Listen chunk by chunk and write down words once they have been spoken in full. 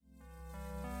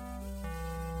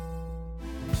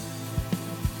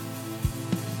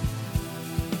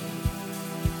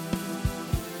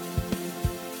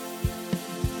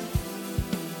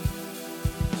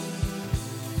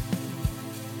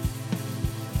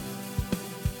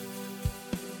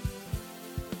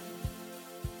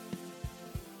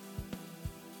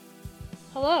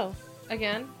Hello,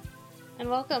 Again, and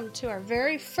welcome to our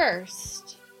very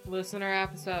first listener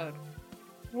episode.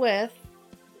 with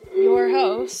your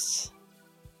hosts,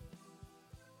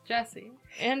 Jesse.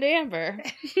 and Amber.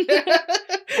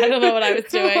 I don't know what I was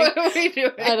doing. What are we doing?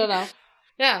 I don't know.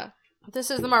 Yeah. This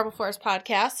is the Marble Forest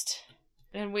podcast.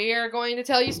 And we are going to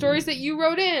tell you stories that you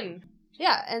wrote in.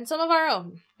 Yeah, and some of our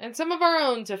own. And some of our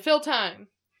own to fill time.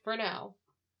 For now.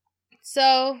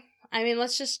 So, I mean,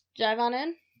 let's just dive on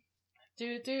in.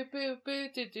 Do do boop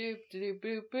boop do do do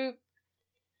boop boop.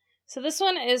 So this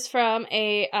one is from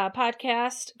a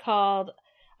podcast called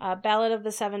Ballad of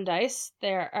the Seven Dice.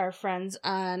 They're our friends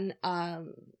on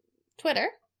Twitter.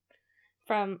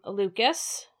 From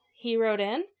Lucas. He wrote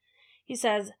in. He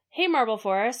says, "Hey Marble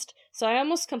Forest, so I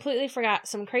almost completely forgot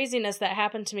some craziness that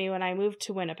happened to me when I moved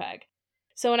to Winnipeg.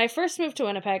 So when I first moved to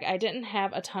Winnipeg, I didn't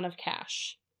have a ton of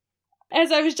cash. As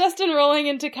I was just enrolling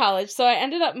into college, so I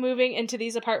ended up moving into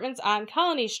these apartments on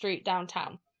Colony Street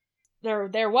downtown.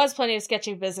 There was plenty of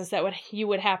sketchy business that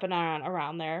would happen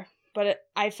around there, but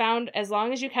I found as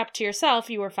long as you kept to yourself,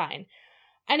 you were fine.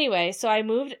 Anyway, so I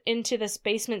moved into this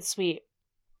basement suite,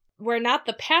 where not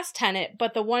the past tenant,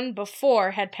 but the one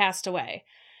before had passed away.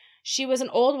 She was an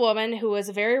old woman who was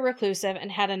very reclusive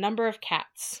and had a number of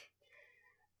cats.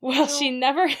 Well, she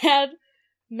never had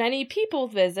many people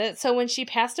visit, so when she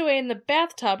passed away in the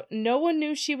bathtub, no one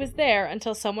knew she was there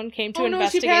until someone came to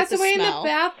investigate she passed the away smell. in the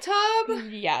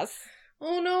bathtub? Yes.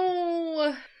 Oh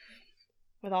no.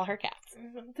 With all her cats.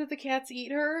 Did the cats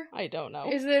eat her? I don't know.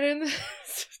 Is it in the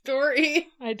story?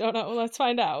 I don't know. Let's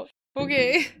find out.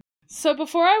 Okay. So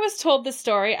before I was told this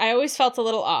story, I always felt a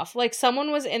little off, like someone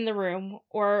was in the room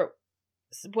or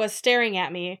was staring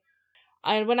at me,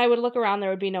 and when I would look around, there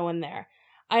would be no one there.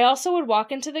 I also would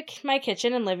walk into my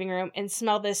kitchen and living room and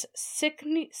smell this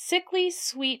sickly,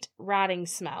 sweet, rotting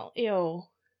smell. Ew.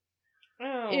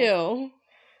 Oh. Ew.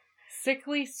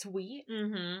 Sickly sweet?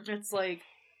 Mm-hmm. It's like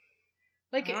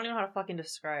I don't know how to fucking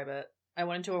describe it. I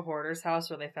went into a hoarder's house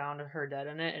where they found her dead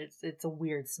in it. It's a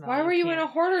weird smell. Why were you in a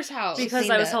hoarder's house? Because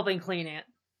I was helping clean it.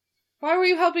 Why were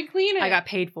you helping clean it? I got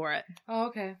paid for it. Oh,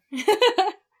 okay.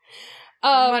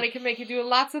 Um, Money can make you do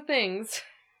lots of things.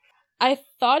 I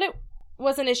thought it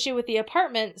was an issue with the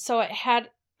apartment, so I had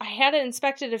it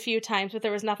inspected a few times, but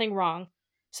there was nothing wrong.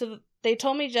 So they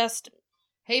told me just...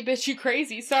 Hey, bitch, you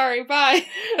crazy. Sorry, bye.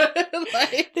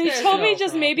 They told me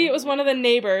just maybe it was one of the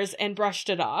neighbors and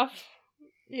brushed it off.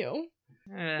 Ew.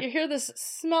 You hear this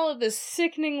smell of this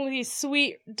sickeningly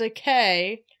sweet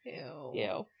decay. Ew.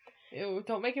 Ew. Ew,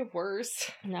 don't make it worse.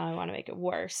 No, I want to make it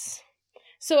worse.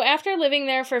 So after living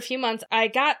there for a few months, I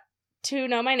got to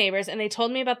know my neighbors, and they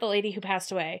told me about the lady who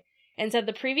passed away, and said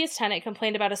the previous tenant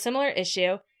complained about a similar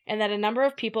issue, and that a number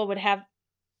of people would have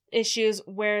issues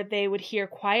where they would hear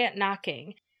quiet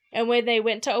knocking, and when they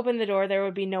went to open the door, there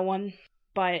would be no one,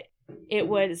 but it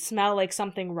would smell like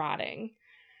something rotting.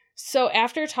 So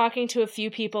after talking to a few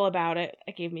people about it,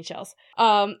 it gave me chills,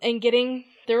 and getting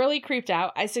thoroughly creeped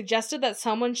out, I suggested that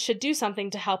someone should do something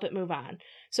to help it move on.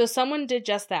 So someone did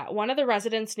just that. One of the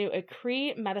residents knew a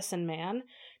Cree medicine man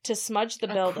to smudge the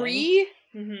building. Cree?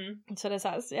 Mm-hmm. That's what it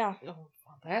says, yeah. Oh,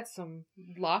 well, that's some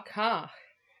luck, huh?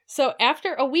 So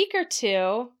after a week or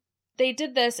two, they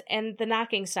did this and the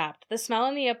knocking stopped. The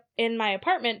smell in my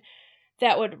apartment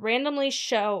that would randomly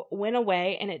show went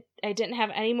away, and I didn't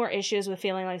have any more issues with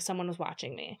feeling like someone was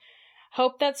watching me.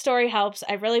 Hope that story helps.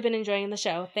 I've really been enjoying the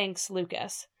show. Thanks,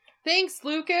 Lucas. Thanks,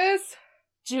 Lucas.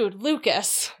 Dude,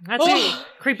 Lucas. That's a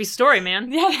creepy story,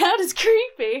 man. Yeah, that is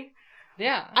creepy.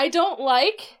 Yeah. I don't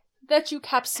like that you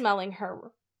kept smelling her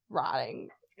rotting.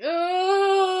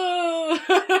 Oh.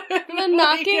 The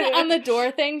knocking on the door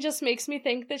thing just makes me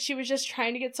think that she was just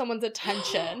trying to get someone's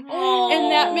attention. Oh.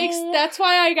 And that's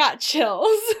why I got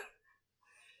chills.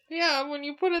 Yeah, when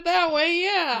you put it that way,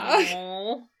 yeah.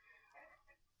 Oh.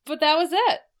 But that was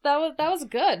it. That was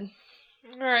good.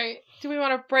 Alright. Do we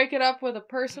want to break it up with a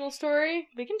personal story?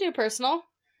 We can do personal.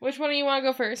 Which one do you want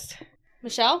to go first?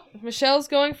 Michelle? Michelle's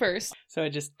going first. So I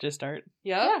just start?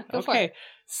 Yep. Yeah, go for it.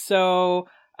 So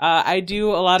I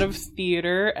do a lot of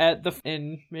theater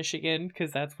in Michigan,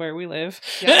 because that's where we live.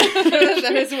 Yep.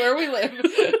 That is where we live.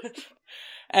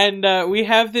 And we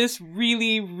have this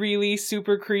really, really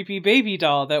super creepy baby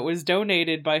doll that was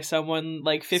donated by someone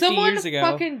like 50 years ago.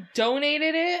 Someone fucking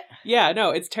donated it? Yeah, no,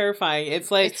 it's terrifying. It's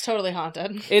like... It's totally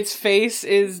haunted. Its face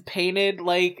is painted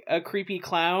like a creepy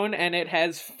clown, and it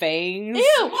has fangs.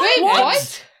 Ew! Wait,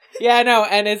 what? Yeah, no,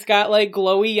 and it's got like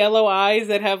glowy yellow eyes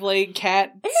that have like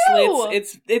cat Ew!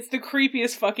 slits. It's the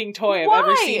creepiest fucking toy Why? I've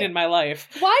ever seen in my life.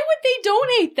 Why would they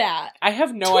donate that? I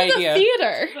have no to idea. The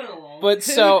theater. But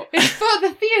so... It's for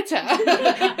the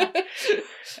theater!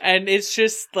 And it's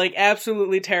just, like,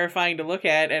 absolutely terrifying to look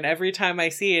at, and every time I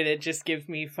see it, it just gives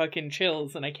me fucking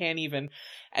chills, and I can't even.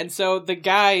 And so the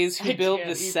guys who build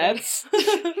the sets...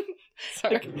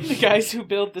 The guys who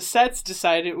build the sets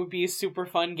decided it would be a super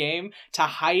fun game to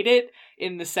hide it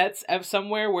in the sets of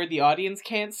somewhere where the audience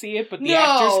can't see it, but the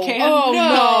actors can. Oh,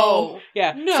 no!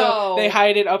 Yeah, No! So they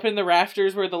hide it up in the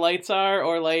rafters where the lights are,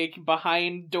 or, like,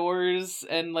 behind doors,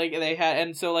 and, like,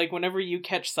 and so, like, whenever you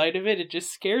catch sight of it, it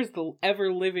just scares the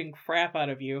ever-living crap out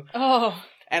of you. Oh.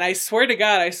 And I swear to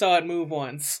God, I saw it move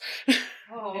once. It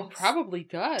probably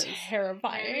does.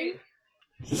 Terrifying.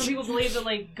 Some people believe that,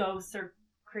 like, ghosts are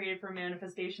created for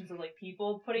manifestations of, like,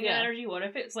 people putting in energy. What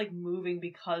if it's, like, moving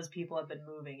because people have been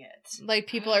moving it? Like,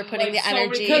 people are putting Like, the so many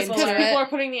energy Because into people it. are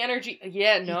putting the energy...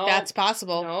 Yeah, no. That's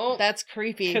possible. No. That's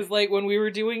creepy. Because, like, when we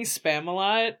were doing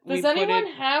Spam-A-Lot, Does anyone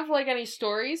have, like, any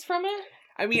stories from it?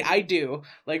 I mean, I do.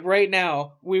 Like, right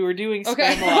now, we were doing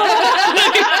Okay.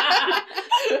 Spam-A-Lot.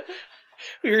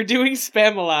 We were doing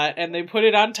Spam-A-Lot, and they put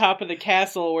it on top of the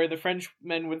castle where the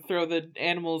Frenchmen would throw the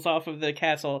animals off of the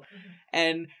castle,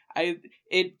 and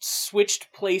it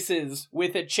switched places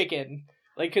with a chicken.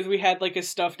 Like, because we had, like, a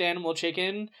stuffed animal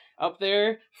chicken up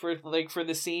there for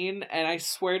the scene, and I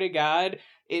swear to God,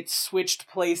 it switched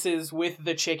places with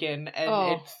the chicken,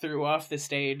 and it threw off the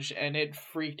stage, and it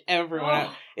freaked everyone out.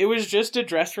 It was just a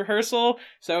dress rehearsal,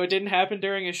 so it didn't happen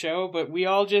during a show, but we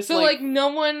all just, So, like no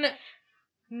one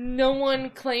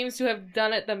claims to have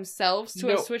done it themselves to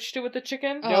have switched it with the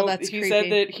chicken? Oh, that's he creepy.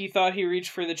 said that he thought he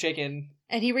reached for the chicken.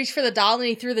 And he reached for the doll and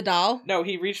he threw the doll? No,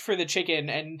 he reached for the chicken,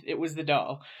 and it was the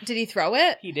doll. Did he throw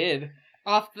it? He did.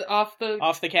 Off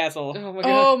the castle. Oh my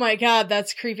god. Oh my god,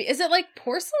 that's creepy. Is it like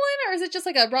porcelain or is it just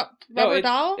like a rubber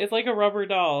doll? It's like a rubber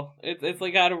doll. It's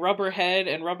like got a rubber head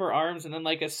and rubber arms and then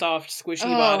like a soft squishy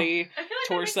body, I feel like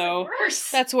torso. That makes it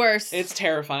worse. That's worse. It's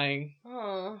terrifying.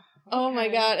 Oh. Oh my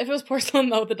god. If it was porcelain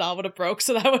though, the doll would have broke,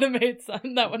 so that would have made sense.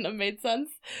 That wouldn't have made sense.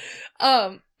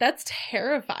 That's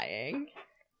terrifying.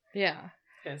 Yeah.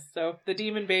 Yes, so the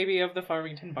demon baby of the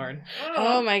Farmington Barn.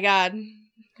 Oh my god.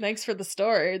 Thanks for the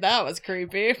story. That was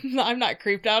creepy. I'm not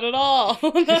creeped out at all.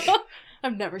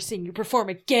 I'm never seeing you perform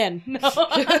again. No.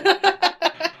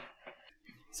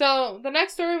 So, the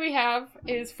next story we have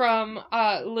is from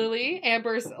Lily,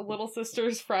 Amber's little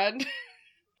sister's friend,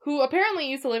 who apparently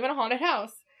used to live in a haunted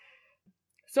house.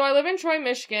 So, I live in Troy,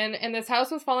 Michigan, and this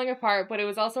house was falling apart, but it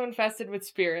was also infested with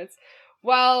spirits.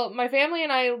 While my family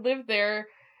and I lived there,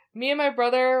 me and my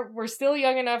brother were still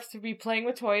young enough to be playing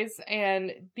with toys,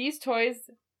 and these toys,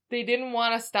 they didn't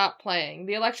want to stop playing.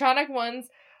 The electronic ones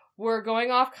were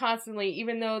going off constantly,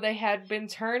 even though they had been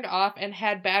turned off and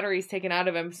had batteries taken out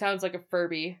of them. Sounds like a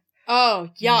Furby. Oh,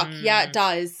 yuck. Yeah, it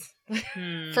does.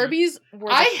 Furbies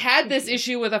were... I had this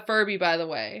issue with a Furby, by the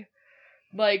way.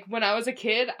 Like, when I was a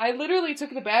kid, I literally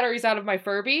took the batteries out of my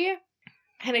Furby,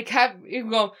 and it kept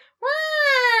going...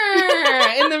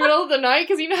 in the middle of the night,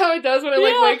 because you know how it does when it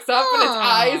wakes up and its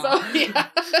eyes. Oh yeah.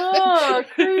 Oh,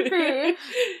 creepy.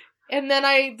 And then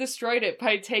I destroyed it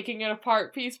by taking it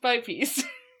apart piece by piece.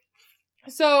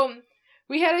 So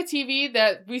we had a TV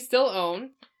that we still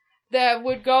own that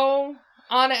would go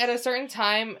on at a certain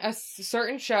time, a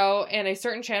certain show, and a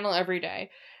certain channel every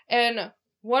day. And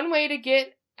one way to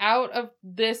get out of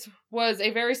this was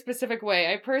a very specific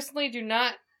way. I personally do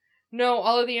not know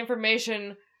all of the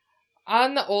information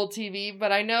on the old TV,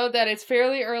 but I know that it's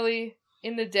fairly early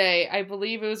in the day. I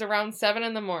believe it was around 7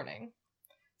 a.m.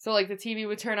 So, like, the TV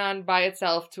would turn on by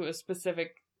itself to a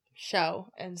specific show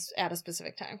and at a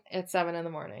specific time. At 7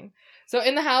 a.m. So,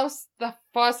 in the house, the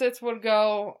faucets would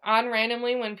go on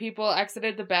randomly when people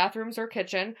exited the bathrooms or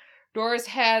kitchen. Doors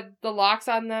had the locks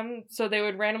on them, so they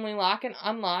would randomly lock and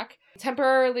unlock,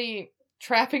 temporarily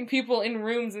trapping people in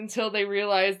rooms until they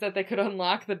realized that they could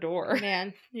unlock the door.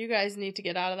 Man, you guys need to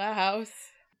get out of that house.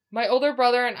 My older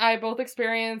brother and I both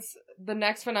experienced the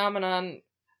next phenomenon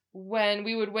when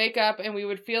we would wake up and we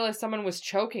would feel as someone was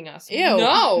choking us. Ew.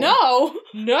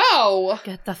 No!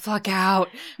 Get the fuck out.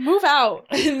 Move out.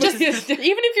 Even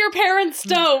if your parents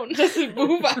don't. Just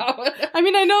move out. I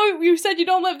mean, I know you said you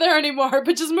don't live there anymore,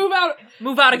 but just move out.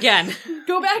 Move out again.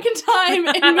 Go back in time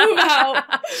and move out.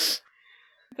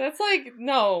 That's like,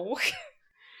 no.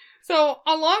 So,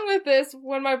 along with this,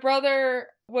 when my brother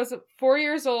was 4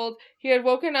 years old, he had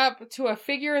woken up to a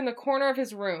figure in the corner of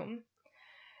his room.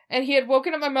 And he had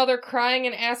woken up my mother crying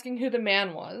and asking who the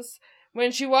man was.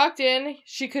 When she walked in,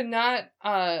 she could not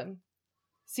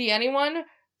see anyone,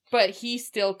 but he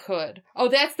still could. Oh,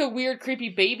 that's the weird, creepy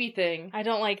baby thing. I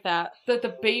don't like that. That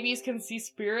the babies can see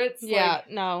spirits? Yeah,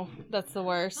 no. That's the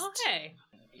worst. Okay.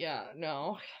 Yeah,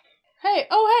 no. Hey,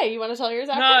 you want to tell yours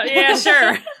after? No, yeah,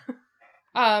 sure.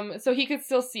 So he could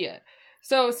still see it.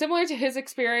 So similar to his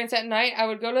experience at night, I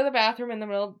would go to the bathroom in the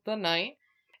middle of the night,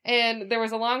 and there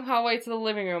was a long hallway to the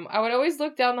living room. I would always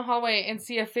look down the hallway and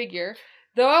see a figure.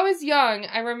 Though I was young,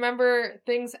 I remember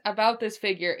things about this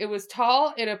figure. It was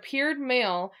tall, it appeared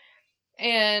male,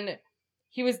 and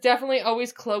he was definitely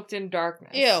always cloaked in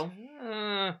darkness. Ew.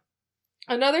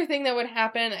 Another thing that would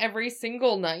happen every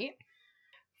single night,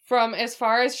 from as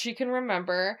far as she can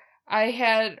remember, I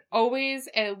had always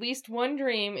at least one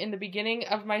dream in the beginning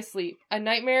of my sleep. A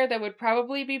nightmare that would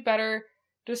probably be better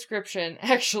description,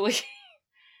 actually.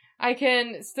 I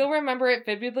can still remember it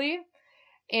vividly,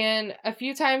 and a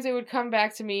few times it would come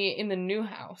back to me in the new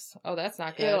house. Oh, that's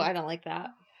not good. Ew, I don't like that.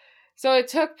 So it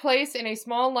took place in a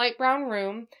small light brown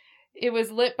room. It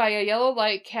was lit by a yellow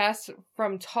light cast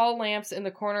from tall lamps in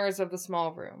the corners of the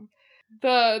small room.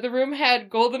 The room had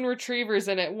golden retrievers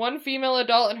in it, one female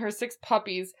adult and her 6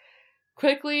 puppies.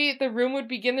 Quickly, the room would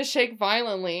begin to shake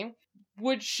violently,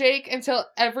 would shake until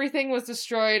everything was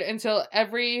destroyed, until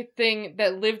everything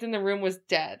that lived in the room was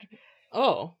dead.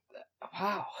 Oh.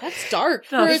 Wow. That's dark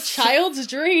for a child's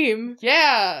dream.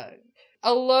 Yeah.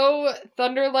 A low,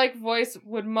 thunder-like voice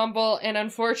would mumble, and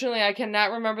unfortunately I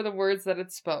cannot remember the words that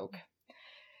it spoke.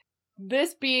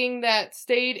 This being that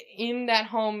stayed in that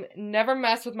home never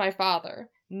messed with my father.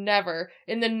 Never.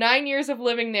 In the 9 years of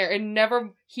living there,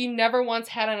 he never once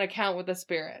had an account with the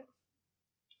spirit.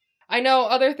 I know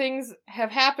other things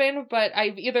have happened, but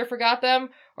I've either forgot them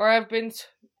or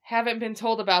haven't been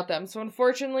told about them. So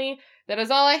unfortunately, that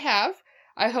is all I have.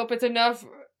 I hope it's enough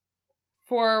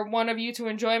for one of you to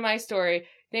enjoy my story.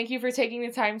 Thank you for taking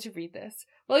the time to read this.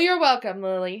 Well, you're welcome,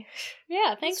 Lily.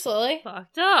 Yeah, thanks, Lily.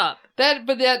 Fucked up.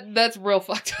 That's real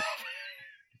fucked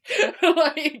up.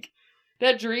 Like,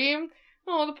 that dream.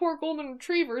 Oh, the poor golden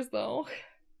retrievers, though.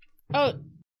 Oh,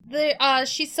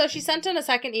 she sent in a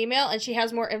second email, and she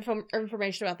has more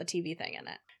information about the TV thing in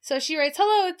it. So she writes,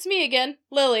 "Hello, it's me again,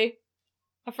 Lily,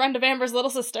 a friend of Amber's little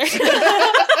sister." So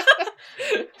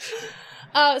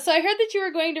I heard that you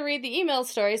were going to read the email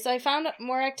story, so I found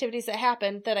more activities that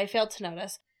happened that I failed to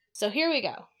notice. So here we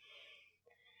go.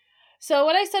 So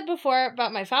what I said before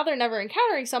about my father never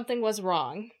encountering something was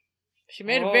wrong. She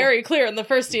made it very clear in the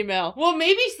first email. Well,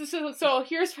 maybe, so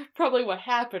here's probably what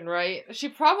happened, right? She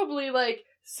probably,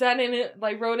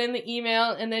 wrote in the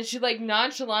email, and then she,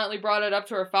 nonchalantly brought it up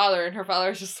to her father, and her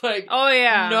father's just like, oh,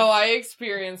 yeah. No, I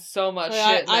experienced so much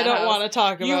shit in I don't want to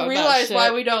talk about that. You realize shit.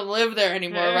 why we don't live there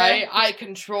anymore, right? I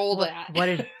control that. What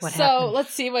happened? So,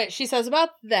 let's see what she says about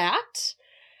that.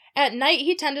 At night,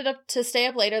 he tended to stay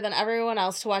up later than everyone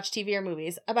else to watch TV or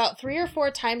movies. About 3 or 4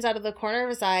 times out of the corner of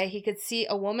his eye, he could see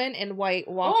a woman in white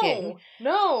walking. Oh,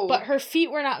 no. But her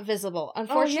feet were not visible.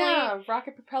 Unfortunately... Oh, yeah.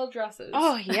 Rocket-propelled dresses.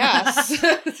 Oh, yes.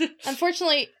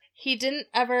 Unfortunately, he didn't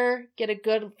ever get a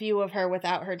good view of her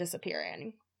without her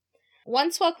disappearing.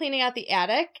 Once while cleaning out the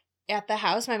attic at the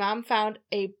house, my mom found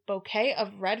a bouquet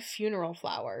of red funeral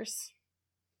flowers.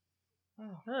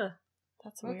 Oh.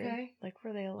 That's weird. Okay.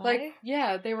 Were they alive?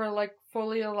 They were,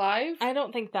 fully alive? I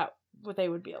don't think they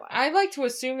would be alive. I like to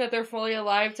assume that they're fully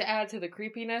alive to add to the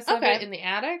creepiness of it in the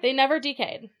attic. They never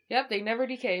decayed. Yep, they never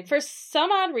decayed. For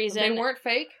some odd reason... They weren't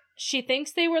fake? She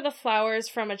thinks they were the flowers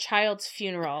from a child's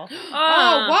funeral.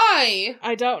 Oh, why?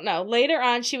 I don't know. Later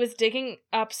on, she was digging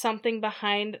up something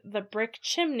behind the brick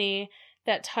chimney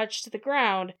that touched the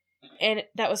ground, and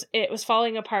it was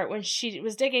falling apart. When she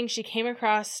was digging, she came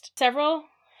across several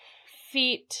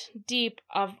feet deep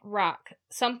of rock,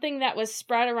 something that was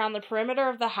spread around the perimeter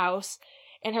of the house,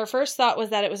 and her first thought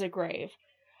was that it was a grave.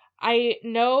 I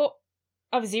know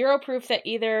of zero proof that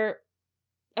either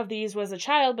of these was a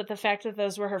child, but the fact that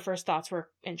those were her first thoughts were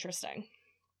interesting.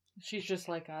 She's just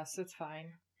like us. It's fine.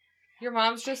 Your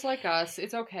mom's just like us.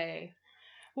 It's okay.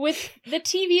 With the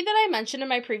TV that I mentioned in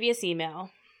my previous email,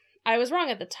 I was wrong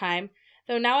at the time,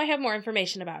 though now I have more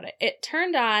information about it. It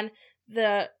turned on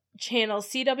the channel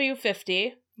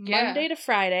CW50 Monday to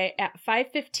Friday at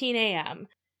 5:15 a.m.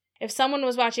 If someone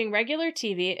was watching regular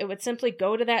TV, it would simply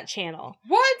go to that channel.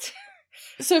 What?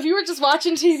 So if you were just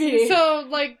watching TV... So,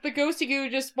 the Ghosty Goo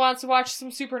just wants to watch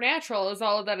some Supernatural is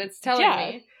all that it's telling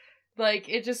me.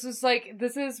 It just is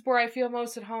this is where I feel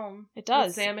most at home. It does.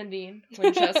 With Sam and Dean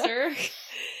Winchester.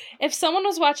 If someone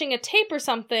was watching a tape or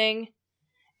something,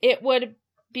 it would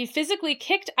be physically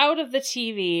kicked out of the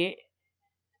TV.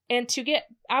 And to get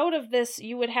out of this,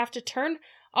 you would have to turn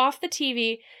off the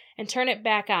TV and turn it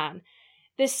back on.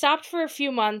 This stopped for a few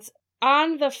months.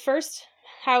 On the first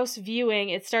house viewing,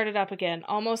 it started up again,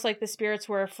 almost like the spirits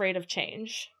were afraid of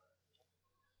change.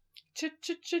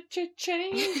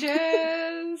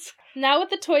 Changes. Now with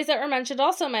the toys that were mentioned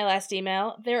also in my last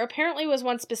email, there apparently was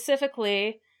one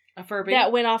specifically A Furby?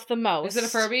 that went off the most. Is it a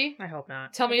Furby? I hope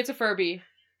not. Tell me it's a Furby.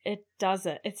 It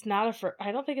doesn't. It's not a Furby.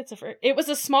 I don't think it's a Furby. It was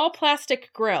a small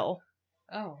plastic grill.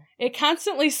 Oh. It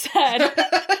constantly said...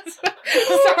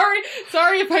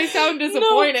 Sorry if I sound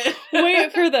disappointed. No,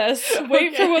 wait for this.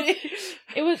 Wait for what...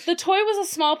 Okay. The toy was a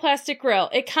small plastic grill.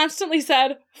 It constantly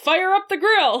said, "Fire up the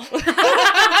grill."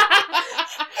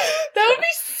 That would be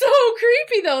so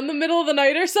creepy, though, in the middle of the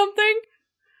night or something.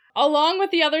 Along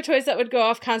with the other toys that would go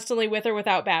off constantly with or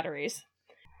without batteries.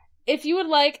 If you would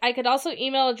like, I could also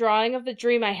email a drawing of the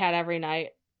dream I had every night.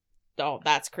 Oh,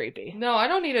 that's creepy. No, I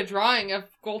don't need a drawing of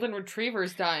golden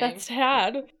retrievers dying. That's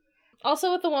sad.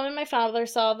 Also, with the woman my father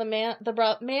saw, the man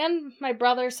my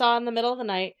brother saw in the middle of the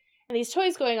night, and these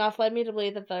toys going off led me to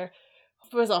believe that there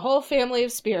was a whole family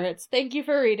of spirits. Thank you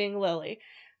for reading, Lily.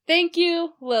 Thank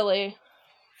you, Lily,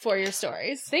 for your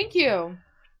stories. Thank you.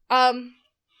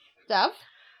 Dev?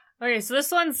 Okay, so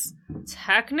this one's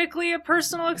technically a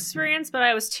personal experience, but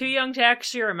I was too young to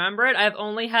actually remember it. I've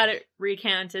only had it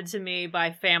recanted to me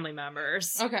by family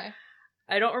members. Okay.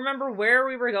 I don't remember where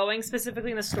we were going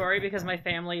specifically in the story because my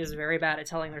family is very bad at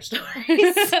telling their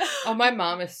stories. Oh, my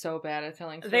mom is so bad at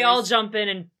telling stories. They all jump in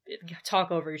and talk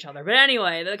over each other. But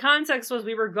anyway, the context was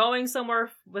we were going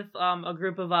somewhere with a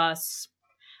group of us.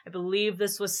 I believe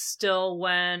this was still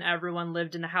when everyone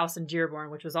lived in the house in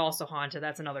Dearborn, which was also haunted.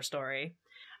 That's another story.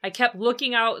 I kept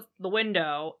looking out the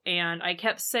window and I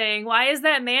kept saying, "Why is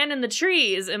that man in the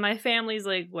trees?" And my family's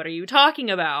like, "What are you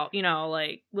talking about?" You know,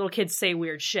 like little kids say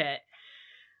weird shit.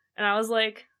 And I was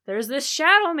like, "There's this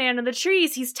shadow man in the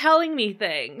trees. He's telling me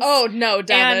things." Oh, no,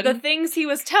 Devin. And the things he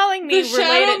was telling me The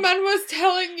shadow man was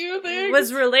telling you things?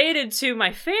 was related to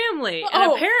my family. And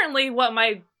Oh. apparently what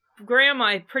my grandma,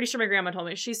 I'm pretty sure my grandma told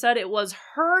me, she said it was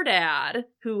her dad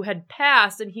who had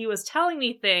passed and he was telling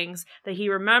me things that he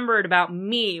remembered about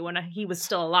me when he was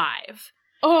still alive.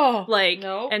 Oh. Like,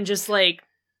 No. and just like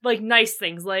nice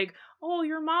things like, "Oh,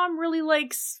 your mom really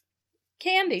likes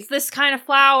Candy. this kind of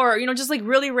flower," you know, just like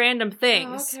really random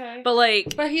things. Okay. But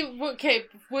like,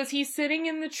 Was he sitting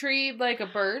in the tree like a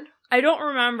bird? I don't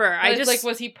remember.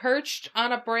 Was he perched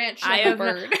on a branch like I a have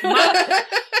bird?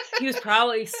 he was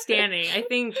probably standing. I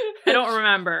don't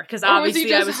remember because Or was obviously he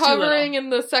just I was too little. hovering in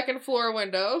the second floor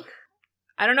window?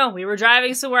 I don't know. We were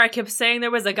driving somewhere. I kept saying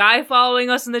there was a guy following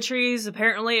us in the trees.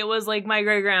 Apparently, it was like my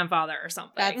great grandfather or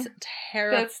something. That's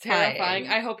terrifying. That's terrifying.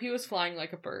 I hope he was flying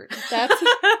like a bird. That's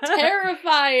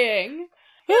terrifying.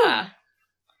 yeah.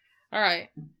 All right.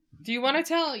 Do you want to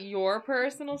tell your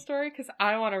personal story? Because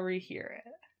I want to rehear it.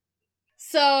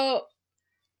 So,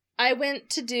 I went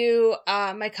to do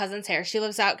my cousin's hair. She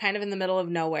lives out kind of in the middle of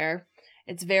nowhere.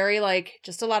 It's very, like,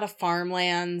 just a lot of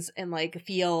farmlands and, like, a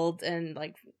field and,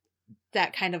 like,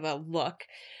 that kind of a look.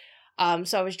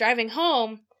 So I was driving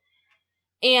home,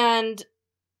 and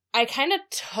I kind of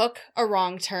took a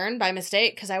wrong turn by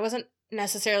mistake because I wasn't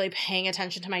necessarily paying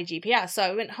attention to my GPS. So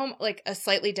I went home, like, a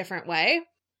slightly different way.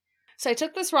 So I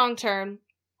took this wrong turn,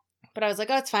 but I was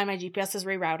like, oh, it's fine. My GPS is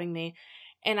rerouting me.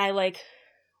 And I, like,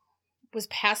 was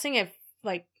passing a,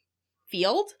 like,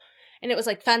 field, and it was,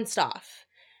 like, fenced off.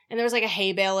 And there was, like, a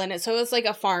hay bale in it, so it was, like,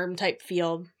 a farm-type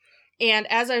field. And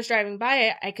as I was driving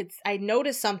by it, I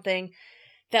noticed something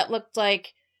that looked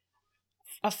like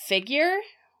a figure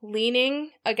leaning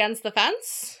against the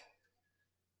fence.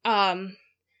 And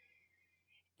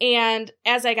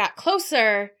as I got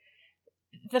closer,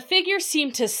 the figure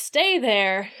seemed to stay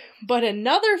there, but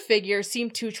another figure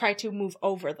seemed to try to move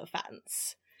over the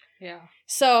fence. Yeah.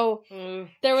 So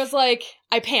there was like,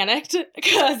 I panicked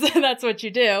because that's what you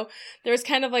do. There was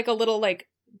kind of like a little like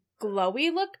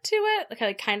glowy look to it,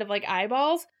 like kind of like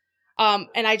eyeballs.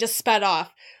 And I just sped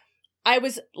off. I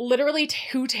was literally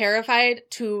too terrified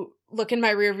to look in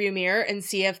my rearview mirror and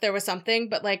see if there was something,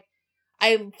 but like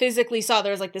I physically saw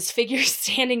there was like this figure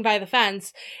standing by the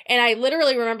fence, and I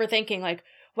literally remember thinking like,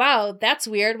 wow, that's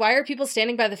weird. Why are people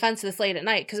standing by the fence this late at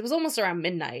night? Because it was almost around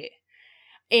midnight.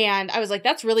 And I was like,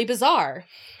 that's really bizarre.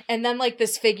 And then like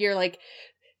this figure, like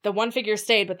the one figure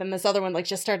stayed, but then this other one like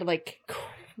just started like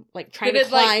trying to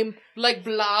climb. Like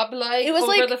blob like it was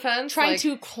over like the fence? Trying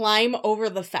to climb over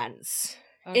the fence.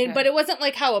 Okay. But it wasn't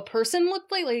like how a person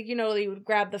looked like, you know, you would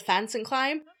grab the fence and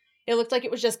climb. It looked like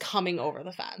it was just coming over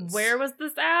the fence. Where was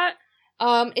this at?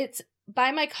 It's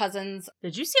by my cousin's.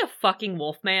 Did you see a fucking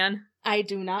wolf man? I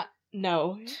do not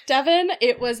know. Devin,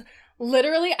 it was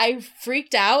literally, I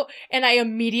freaked out and I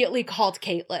immediately called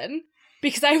Caitlin.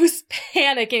 because I was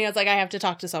panicking. I was like, I have to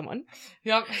talk to someone.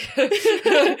 Yep.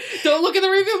 Don't look in the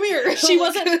rearview mirror. She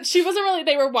wasn't really,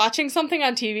 they were watching something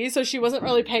on TV, so she wasn't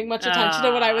really paying much attention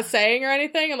to what I was saying or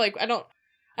anything. I'm like, I don't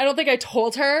think I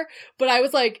told her, but I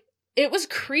was like, it was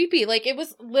creepy. Like, it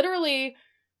was literally,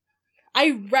 I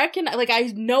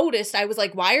noticed, I was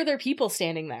like, why are there people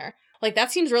standing there? Like,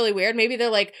 that seems really weird. Maybe they're,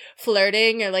 like,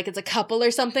 flirting or, like, it's a couple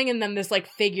or something, and then this, like,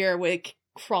 figure would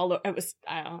crawl.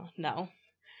 I don't know.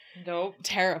 Nope.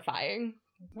 Terrifying.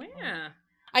 Yeah.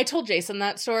 I told Jason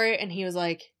that story, and he was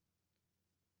like,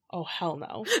 oh, hell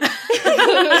no.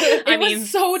 I mean, was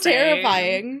so same.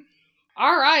 terrifying.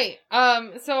 All right.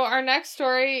 So our next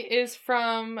story is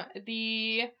from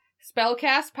the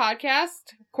Spellcast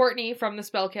podcast. Courtney from the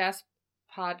Spellcast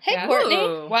podcast. Hey, Courtney.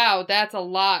 Ooh. Wow, that's a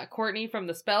lot. Courtney from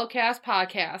the Spellcast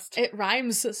podcast. It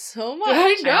rhymes so much.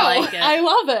 I know. I like it. I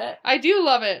love it. I do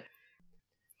love it.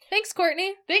 Thanks,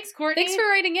 Courtney. Thanks, Courtney. Thanks for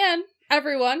writing in,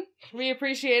 everyone. We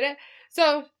appreciate it.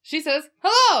 So she says,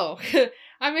 hello!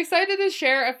 I'm excited to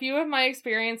share a few of my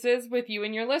experiences with you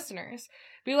and your listeners.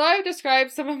 Below I've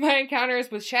described some of my encounters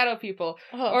with shadow people,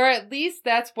 or at least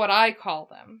that's what I call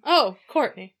them. Oh,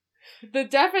 Courtney. The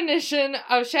definition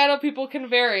of shadow people can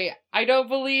vary. I don't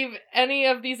believe any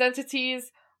of these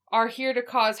entities are here to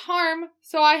cause harm,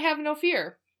 so I have no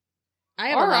fear. I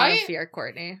have a lot of fear,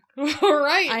 Courtney. All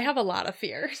right. I have a lot of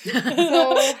fear.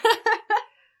 So,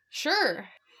 sure.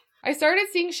 I started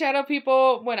seeing shadow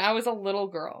people when I was a little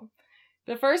girl.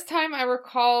 The first time I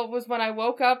recall was when I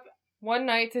woke up one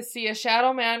night to see a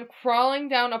shadow man crawling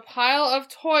down a pile of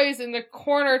toys in the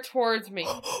corner towards me.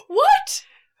 What?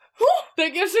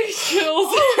 That gives me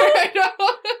chills right now.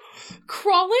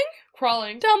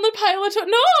 Crawling down the pile of toys.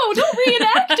 No, don't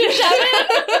reenact it,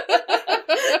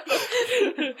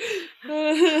 Devin.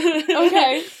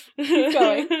 Okay, keep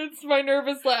going. It's my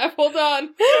nervous laugh. Hold on.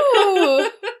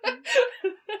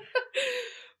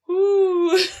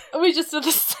 Ooh. We just did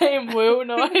the same woo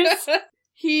noise.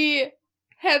 He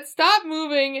had stopped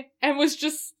moving and was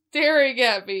just staring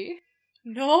at me.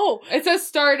 No. It says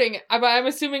starting, but I'm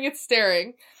assuming it's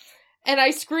staring. And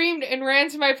I screamed and ran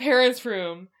to my parents'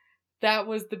 room. That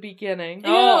was the beginning.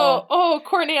 Oh,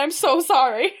 Courtney, I'm so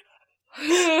sorry.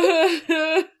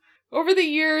 Over the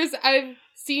years, I've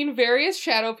seen various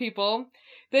shadow people.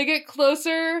 They get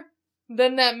closer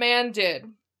than that man did.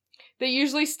 They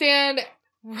usually stand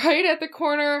right at the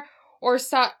corner or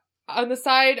on the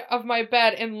side of my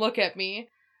bed and look at me.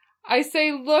 I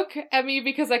say look at me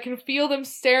because I can feel them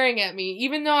staring at me,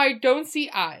 even though I don't see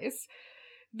eyes.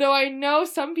 Though I know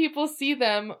some people see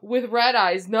them with red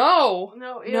eyes. No!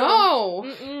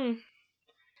 Mm-mm.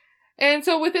 And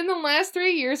so within the last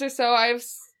 3 years or so, I've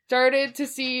started to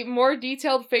see more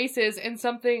detailed faces and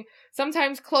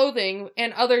sometimes clothing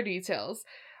and other details.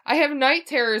 I have night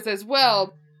terrors as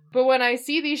well, but when I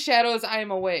see these shadows, I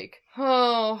am awake.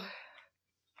 Oh.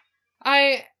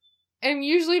 I am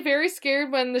usually very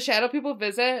scared when the shadow people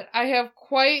visit. I have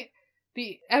quite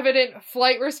the evident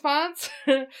flight response.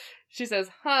 She says,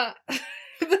 huh.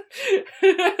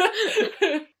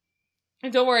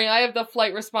 Don't worry, I have the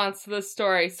flight response to this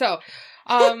story. So,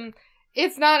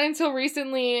 it's not until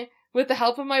recently, with the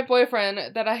help of my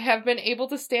boyfriend, that I have been able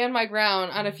to stand my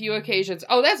ground on a few occasions.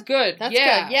 Oh, that's good. That's good.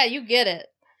 Yeah, you get it.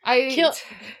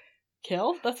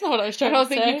 Kill? That's not what I was trying to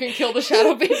say. I don't think you can kill the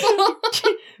shadow people.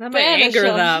 That might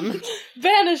anger them.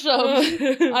 Banish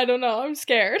them. I don't know. I'm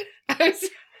scared.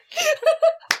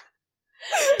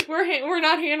 We're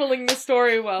not handling the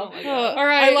story well. All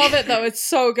right. I love it though. It's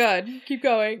so good. Keep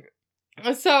going.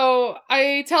 So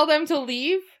I tell them to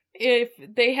leave if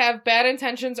they have bad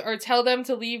intentions, or tell them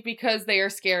to leave because they are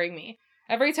scaring me.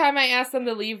 Every time I ask them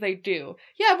to leave, they do.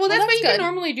 Yeah, well, that's what you can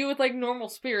normally do with like normal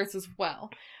spirits as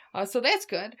well. So that's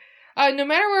good. No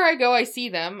matter where I go, I see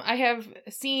them. I have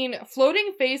seen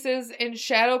floating faces and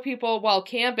shadow people while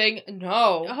camping.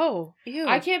 No. Oh, ew.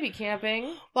 I can't be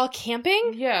camping. While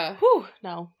camping? Yeah. Whew.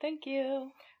 No. Thank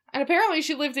you. And apparently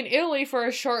she lived in Italy for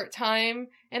a short time,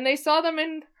 and they saw them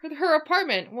in her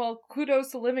apartment. Well,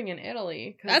 kudos to living in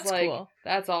Italy. That's cool.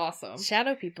 That's awesome.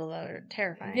 Shadow people are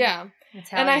terrifying. Yeah.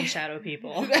 Italian shadow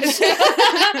people.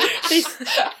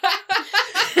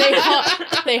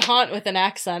 They haunt with an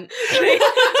accent.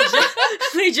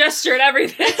 They gestured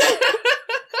everything.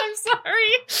 I'm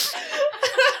sorry.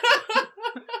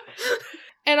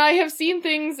 And I have seen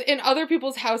things in other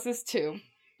people's houses too.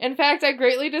 In fact, I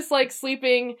greatly dislike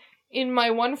sleeping in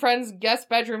my one friend's guest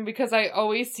bedroom because I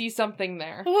always see something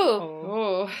there.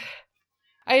 Ooh.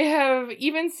 I have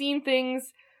even seen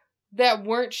things that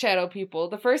weren't shadow people.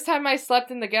 The first time I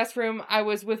slept in the guest room, I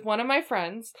was with one of my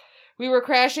friends. We were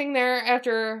crashing there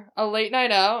after a late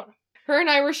night out. Her and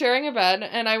I were sharing a bed,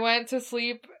 and I went to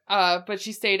sleep, but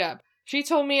she stayed up. She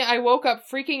told me I woke up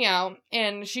freaking out,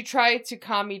 and she tried to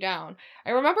calm me down.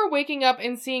 I remember waking up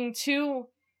and seeing 2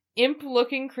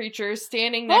 imp-looking creatures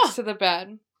standing next to the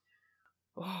bed.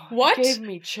 Oh, What? It gave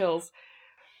me chills.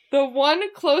 The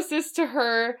one closest to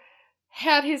her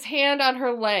had his hand on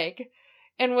her leg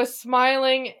and was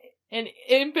smiling an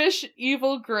impish,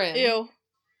 evil grin. Ew.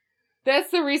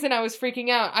 That's the reason I was freaking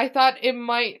out. I thought it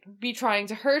might be trying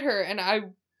to hurt her, and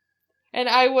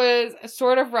I was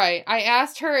sort of right. I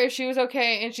asked her if she was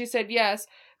okay, and she said yes,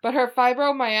 but her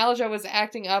fibromyalgia was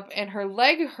acting up, and her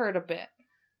leg hurt a bit.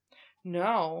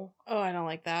 No. Oh, I don't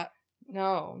like that.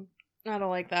 No. I don't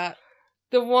like that.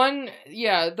 The one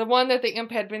that the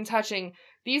imp had been touching.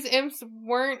 These imps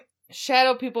weren't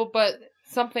shadow people, but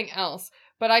something else.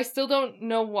 But I still don't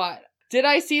know what. Did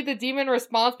I see the demon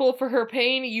responsible for her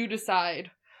pain? You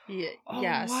decide. Oh,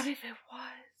 yes. What if it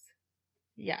was?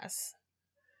 Yes.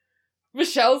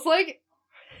 Michelle's like,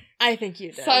 I think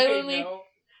you did. silently.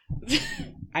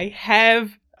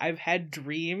 I've had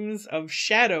dreams of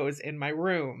shadows in my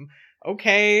room.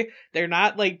 Okay, they're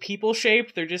not like people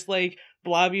shaped, they're just like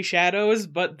blobby shadows,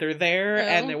 but they're there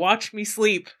and they watch me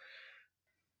sleep.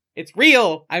 It's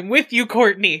real. I'm with you,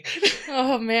 Courtney.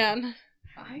 Oh, man.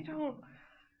 I don't.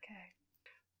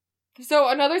 Okay. So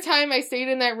another time I stayed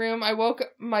in that room, I woke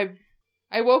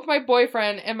my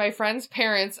boyfriend and my friend's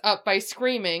parents up by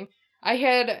screaming. I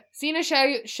had seen a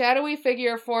shadowy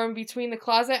figure form between the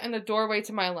closet and the doorway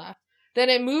to my left. Then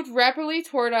it moved rapidly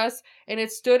toward us, and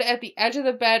it stood at the edge of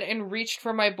the bed and reached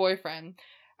for my boyfriend.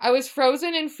 I was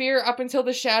frozen in fear up until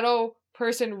the shadow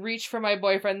person reached for my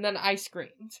boyfriend, then I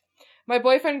screamed. My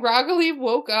boyfriend groggily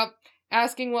woke up,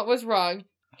 asking what was wrong.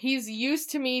 He's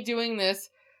used to me doing this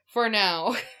for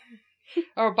now,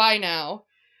 or by now,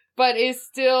 but is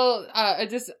still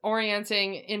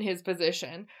disorienting in his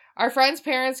position. Our friend's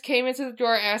parents came into the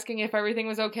door asking if everything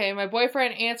was okay. My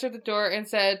boyfriend answered the door and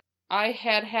said, I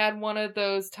had one of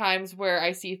those times where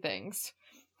I see things.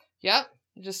 Yep.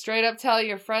 Just straight up tell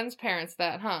your friend's parents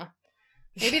that, huh?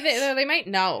 Maybe they might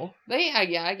know.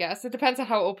 Yeah, I guess. It depends on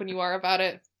how open you are about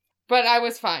it. But I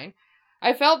was fine.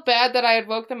 I felt bad that I had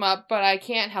woke them up, but I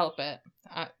can't help it.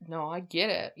 No, I get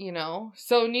it, you know?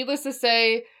 So needless to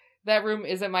say, that room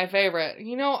isn't my favorite.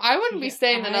 You know, I wouldn't be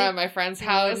staying in my friend's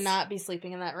house. I would not be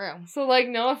sleeping in that room. So, like,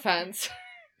 no offense.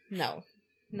 No.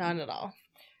 None at all.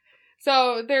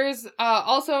 So there's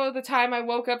also the time I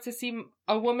woke up to see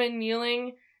a woman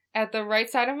kneeling at the right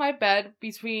side of my bed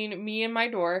between me and my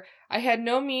door. I had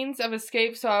no means of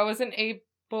escape, so I wasn't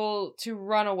able to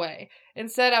run away.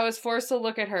 Instead, I was forced to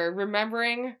look at her.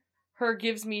 Remembering her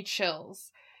gives me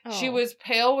chills. Oh. She was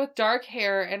pale with dark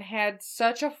hair and had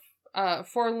such a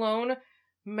forlorn,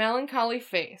 melancholy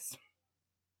face.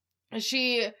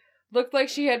 She looked like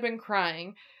she had been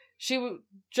crying. She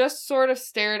just sort of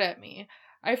stared at me.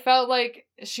 I felt like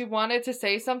she wanted to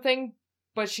say something,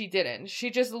 but she didn't.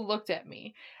 She just looked at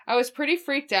me. I was pretty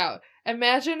freaked out.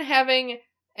 Imagine having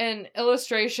an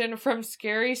illustration from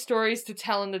Scary Stories to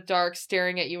Tell in the Dark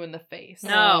staring at you in the face.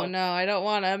 No. Oh, no, I don't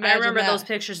want to imagine I remember that. those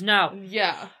pictures. No.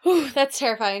 Yeah. Whew, that's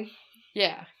terrifying.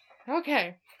 Yeah.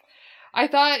 Okay. I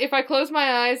thought if I closed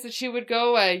my eyes that she would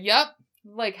go away. Yup.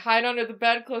 Like, hide under the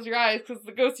bed, close your eyes, because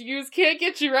the ghost you use can't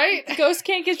get you, right? The ghost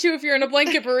can't get you if you're in a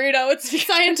blanket burrito. It's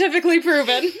scientifically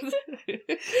proven.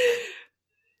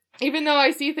 Even though I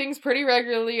see things pretty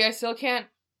regularly, I still can't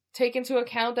take into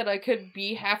account that I could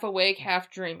be half awake,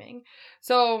 half dreaming.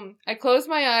 So, I closed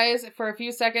my eyes for a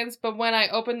few seconds, but when I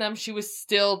opened them, she was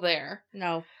still there.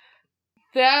 No.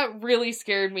 That really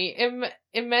scared me.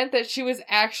 It meant that she was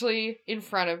actually in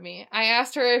front of me. I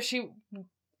asked her if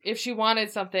she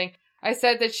wanted something. I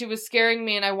said that she was scaring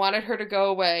me and I wanted her to go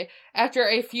away. After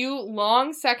a few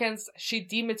long seconds, she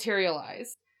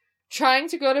dematerialized. Trying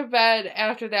to go to bed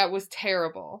after that was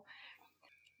terrible.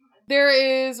 There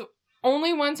is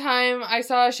only one time I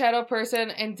saw a shadow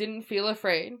person and didn't feel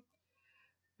afraid.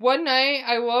 One night,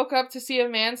 I woke up to see a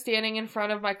man standing in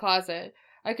front of my closet.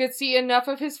 I could see enough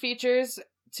of his features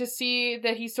to see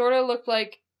that he sort of looked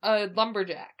like a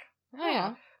lumberjack. Oh,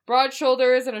 yeah. Broad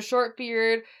shoulders and a short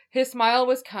beard. His smile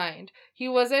was kind. He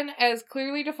wasn't as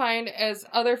clearly defined as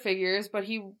other figures, but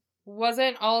he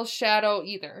wasn't all shadow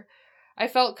either. I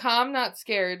felt calm, not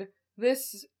scared.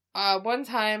 This one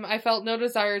time, I felt no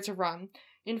desire to run.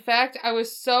 In fact, I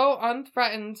was so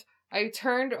unthreatened, I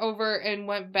turned over and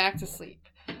went back to sleep.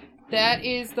 That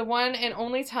is the one and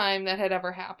only time that had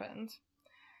ever happened.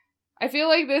 I feel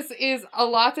like this is a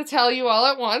lot to tell you all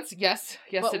at once. Yes,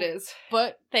 it is.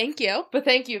 But thank you. But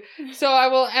thank you. So I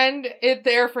will end it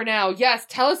there for now. Yes,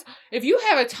 tell us. If you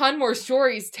have a ton more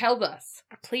stories, tell us.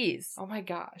 Please. Oh my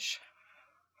gosh.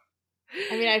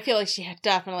 I mean, I feel like she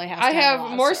definitely has to I have a lot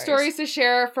have of more stories to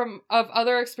share of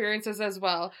other experiences as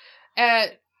well.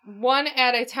 One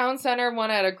at a town center, one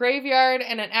at a graveyard,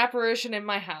 and an apparition in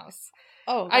my house.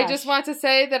 Oh, I just want to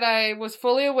say that I was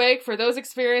fully awake for those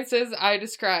experiences I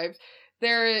described.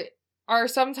 There are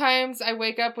sometimes I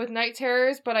wake up with night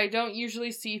terrors, but I don't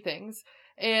usually see things,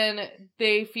 and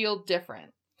they feel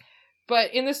different.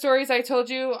 But in the stories I told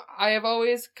you, I am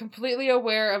always completely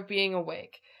aware of being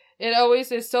awake. It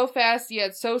always is so fast,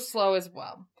 yet so slow as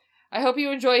well. I hope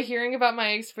you enjoy hearing about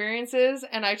my experiences,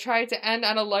 and I tried to end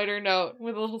on a lighter note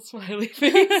with a little smiley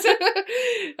face.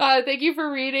 Thank you for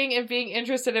reading and being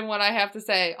interested in what I have to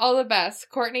say. All the best.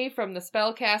 Courtney from the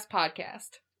Spellcast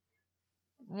podcast.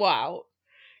 Wow.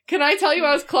 Can I tell you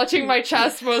I was clutching my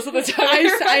chest most of the time?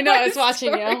 I know, I was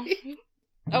watching you.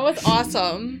 That was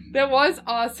awesome. That was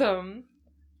awesome.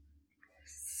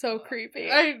 So creepy.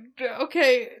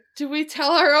 Okay, do we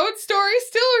tell our own story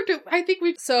still, or I think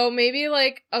we... So maybe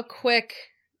like a quick...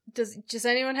 Does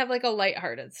anyone have like a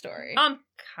lighthearted story?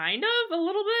 Kind of, a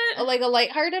little bit. Like a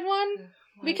lighthearted one?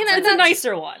 We can It's end a on...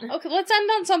 nicer one. Okay, let's end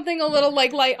on something a little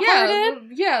like lighthearted.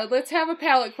 Yeah, let's have a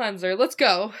palate cleanser. Let's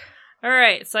go. All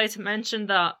right, so I mentioned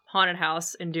the haunted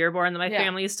house in Dearborn that my Yeah.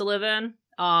 family used to live in.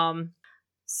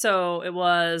 So it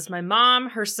was my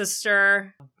mom, her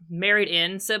sister, married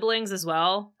in siblings as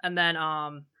well, and then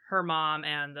her mom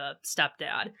and the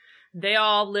stepdad. They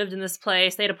all lived in this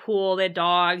place. They had a pool, they had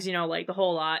dogs, like the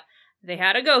whole lot. They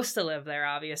had a ghost to live there,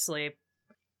 obviously.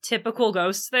 Typical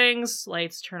ghost things,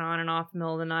 lights turn on and off in the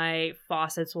middle of the night,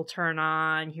 faucets will turn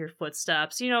on, hear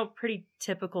footsteps, pretty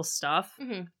typical stuff.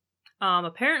 Mm-hmm.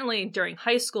 Apparently during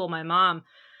high school, my mom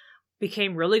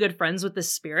became really good friends with the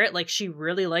spirit. Like, she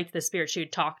really liked the spirit. She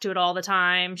would talk to it all the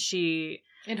time.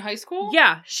 In high school?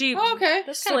 Yeah, she... Oh, okay.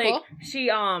 That's kind of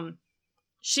cool.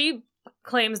 She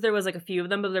claims there was, like, a few of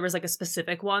them, but there was, like, a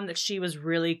specific one that she was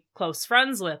really close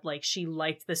friends with. Like, she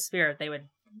liked the spirit. They would...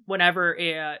 Whenever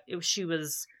she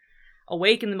was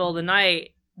awake in the middle of the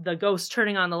night, the ghost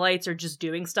turning on the lights or just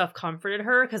doing stuff comforted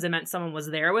her because it meant someone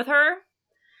was there with her.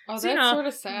 Oh, So, that's sort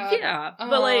of sad. Yeah,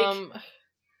 but,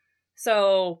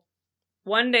 So...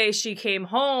 One day she came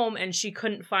home and she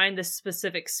couldn't find this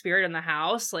specific spirit in the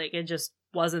house. Like, it just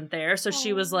wasn't there. So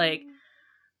she was like,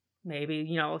 maybe,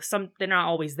 they're not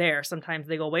always there. Sometimes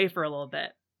they go away for a little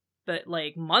bit. But,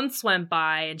 like, months went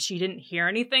by and she didn't hear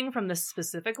anything from this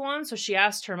specific one. So she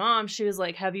asked her mom, she was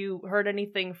like, have you heard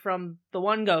anything from the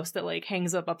one ghost that, like,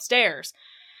 hangs up upstairs?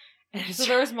 And So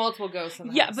there was multiple ghosts in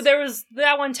the yeah, house. but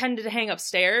that one tended to hang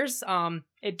upstairs.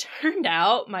 It turned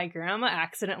out my grandma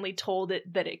accidentally told it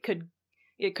that it could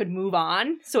move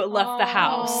on, so it left the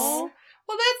house. Well,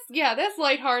 that's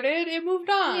lighthearted. It moved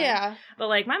on. Yeah. But,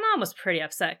 like, my mom was pretty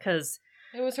upset because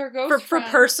It was her ghost for friend.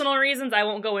 personal reasons, I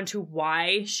won't go into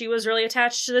why she was really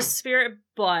attached to this spirit,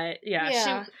 but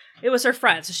Yeah. it was her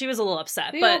friend, so she was a little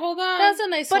upset. Yeah, But hold on. That was a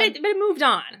nice one. it moved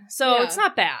on, so Yeah. it's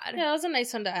not bad. Yeah, that was a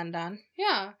nice one to end on.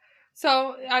 Yeah.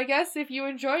 So, I guess if you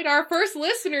enjoyed our first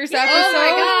listeners Oh episode...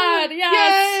 my god,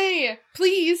 yes! Yay!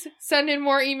 Please send in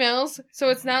more emails, so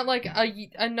it's not like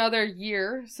another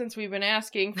year since we've been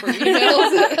asking for emails,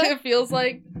 it feels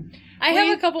like. I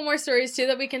have a couple more stories too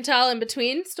that we can tell in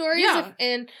between stories. Yeah.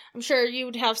 And I'm sure you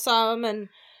would have some. And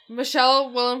Michelle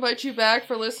will invite you back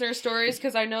for listener stories,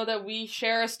 because I know that we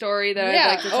share a story that yeah. I'd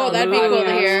like to tell. that'd on be the cool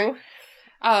to podcast. hear.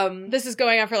 This This is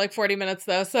going on for like 40 minutes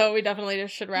though, so we definitely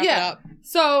just should wrap it up.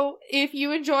 So, if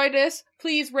you enjoyed this,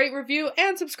 please rate, review,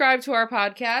 and subscribe to our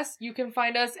podcast. You can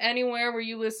find us anywhere where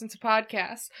you listen to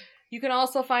podcasts. You can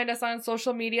also find us on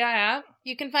social media at...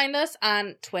 You can find us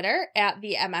on Twitter at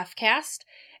the MFcast,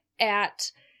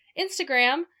 at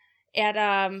Instagram at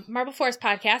Marble Forest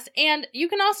Podcast, and you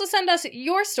can also send us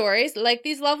your stories like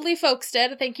these lovely folks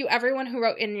did. Thank you everyone who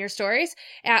wrote in your stories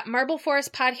at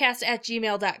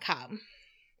marbleforestpodcast@gmail.com.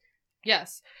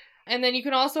 Yes. And then you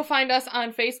can also find us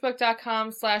on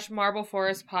Facebook.com/Marble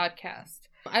Forest Podcast.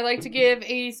 I'd like to give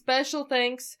a special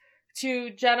thanks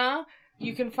to Jenna.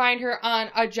 You can find her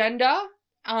on Agenda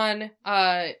on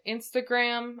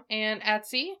Instagram and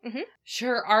Etsy. Mhm.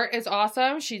 Her art is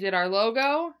awesome. She did our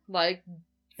logo. Like,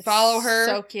 follow her.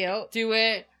 So cute. Do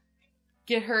it.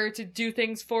 Get her to do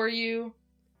things for you.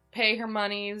 Pay her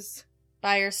monies.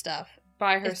 Buy your stuff.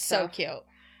 Buy her It's so stuff. cute.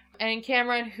 And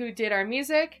Cameron, who did our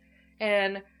music.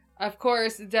 And, of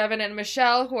course, Devin and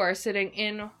Michelle, who are sitting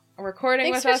in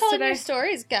recording Thanks with for us telling today. your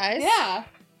stories, guys. Yeah.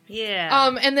 Yeah.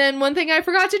 And then one thing I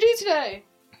forgot to do today.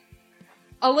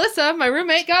 Alyssa, my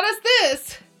roommate, got us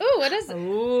this. Ooh, what is it?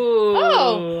 Ooh.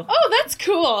 Oh, that's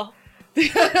cool.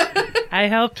 I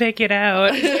helped pick it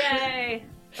out. Yay.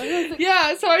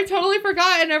 Yeah, so I totally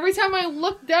forgot, and every time I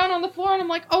look down on the floor, and I'm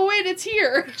like, oh wait, it's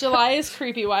here. July is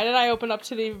creepy. Why did I open up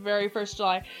to the very first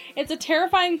July? It's a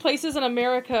Terrifying Places in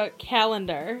America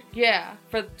calendar. Yeah,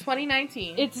 for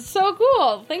 2019. It's so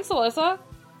cool. Thanks, Alyssa.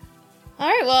 All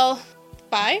right, well,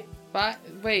 bye. But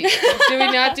wait, do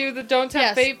we not do the don't tempt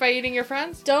Yes. fate by eating your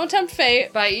friends? Don't tempt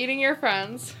fate. By eating your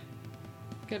friends.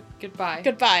 Goodbye.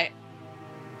 Goodbye.